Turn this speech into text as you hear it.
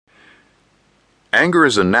Anger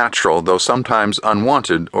is a natural, though sometimes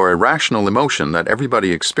unwanted or irrational emotion that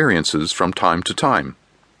everybody experiences from time to time.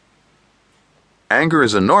 Anger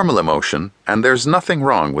is a normal emotion, and there's nothing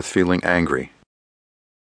wrong with feeling angry.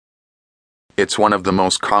 It's one of the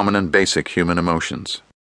most common and basic human emotions.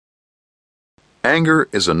 Anger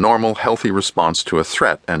is a normal, healthy response to a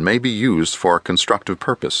threat and may be used for a constructive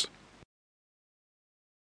purpose.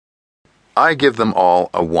 I give them all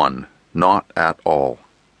a 1, not at all.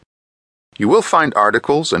 You will find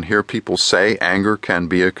articles and hear people say anger can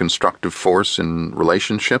be a constructive force in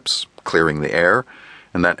relationships, clearing the air,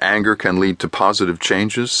 and that anger can lead to positive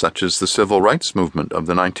changes such as the civil rights movement of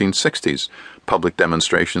the 1960s, public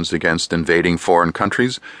demonstrations against invading foreign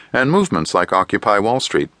countries, and movements like Occupy Wall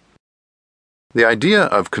Street. The idea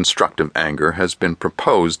of constructive anger has been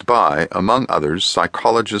proposed by, among others,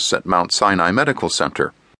 psychologists at Mount Sinai Medical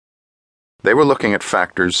Center. They were looking at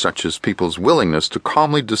factors such as people's willingness to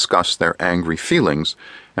calmly discuss their angry feelings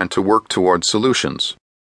and to work toward solutions.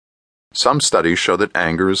 Some studies show that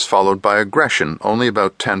anger is followed by aggression only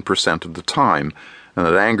about 10% of the time, and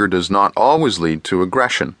that anger does not always lead to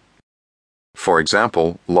aggression. For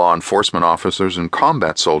example, law enforcement officers and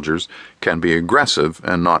combat soldiers can be aggressive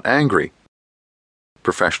and not angry.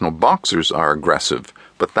 Professional boxers are aggressive,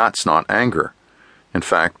 but that's not anger. In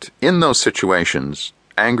fact, in those situations,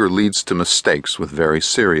 anger leads to mistakes with very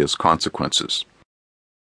serious consequences.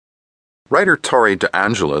 Writer Tori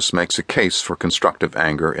DeAngelis makes a case for constructive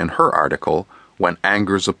anger in her article, When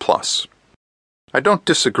Anger's a Plus. I don't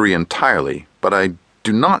disagree entirely, but I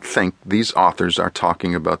do not think these authors are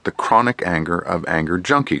talking about the chronic anger of anger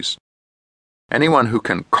junkies. Anyone who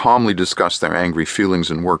can calmly discuss their angry feelings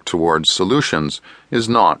and work towards solutions is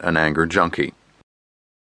not an anger junkie.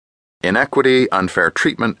 Inequity, unfair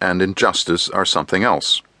treatment, and injustice are something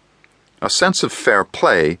else. A sense of fair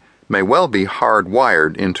play may well be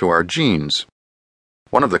hardwired into our genes.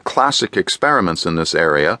 One of the classic experiments in this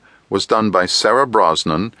area was done by Sarah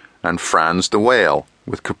Brosnan and Franz de Waal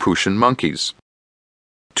with Capuchin monkeys.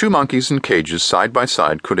 2 monkeys in cages side by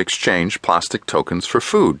side could exchange plastic tokens for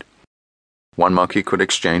food. One monkey could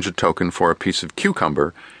exchange a token for a piece of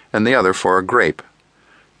cucumber and the other for a grape.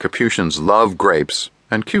 Capuchins love grapes,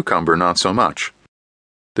 and cucumber not so much.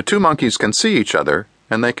 The 2 monkeys can see each other,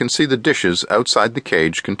 and they can see the dishes outside the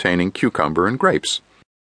cage containing cucumber and grapes.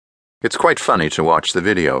 It's quite funny to watch the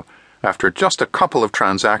video. After just a couple of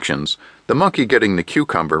transactions, the monkey getting the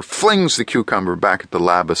cucumber flings the cucumber back at the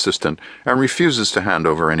lab assistant and refuses to hand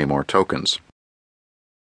over any more tokens.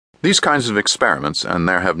 These kinds of experiments, and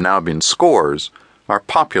there have now been scores, are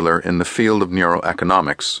popular in the field of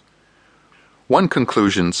neuroeconomics. One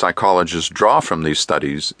conclusion psychologists draw from these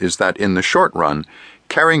studies is that in the short run,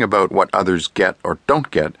 caring about what others get or don't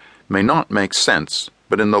get may not make sense,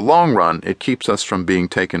 but in the long run it keeps us from being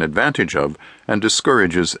taken advantage of and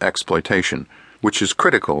discourages exploitation, which is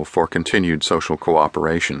critical for continued social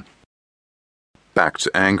cooperation. Back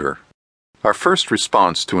to anger. Our first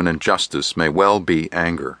response to an injustice may well be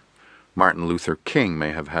anger. Martin Luther King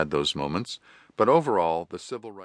may have had those moments, but overall the civil rights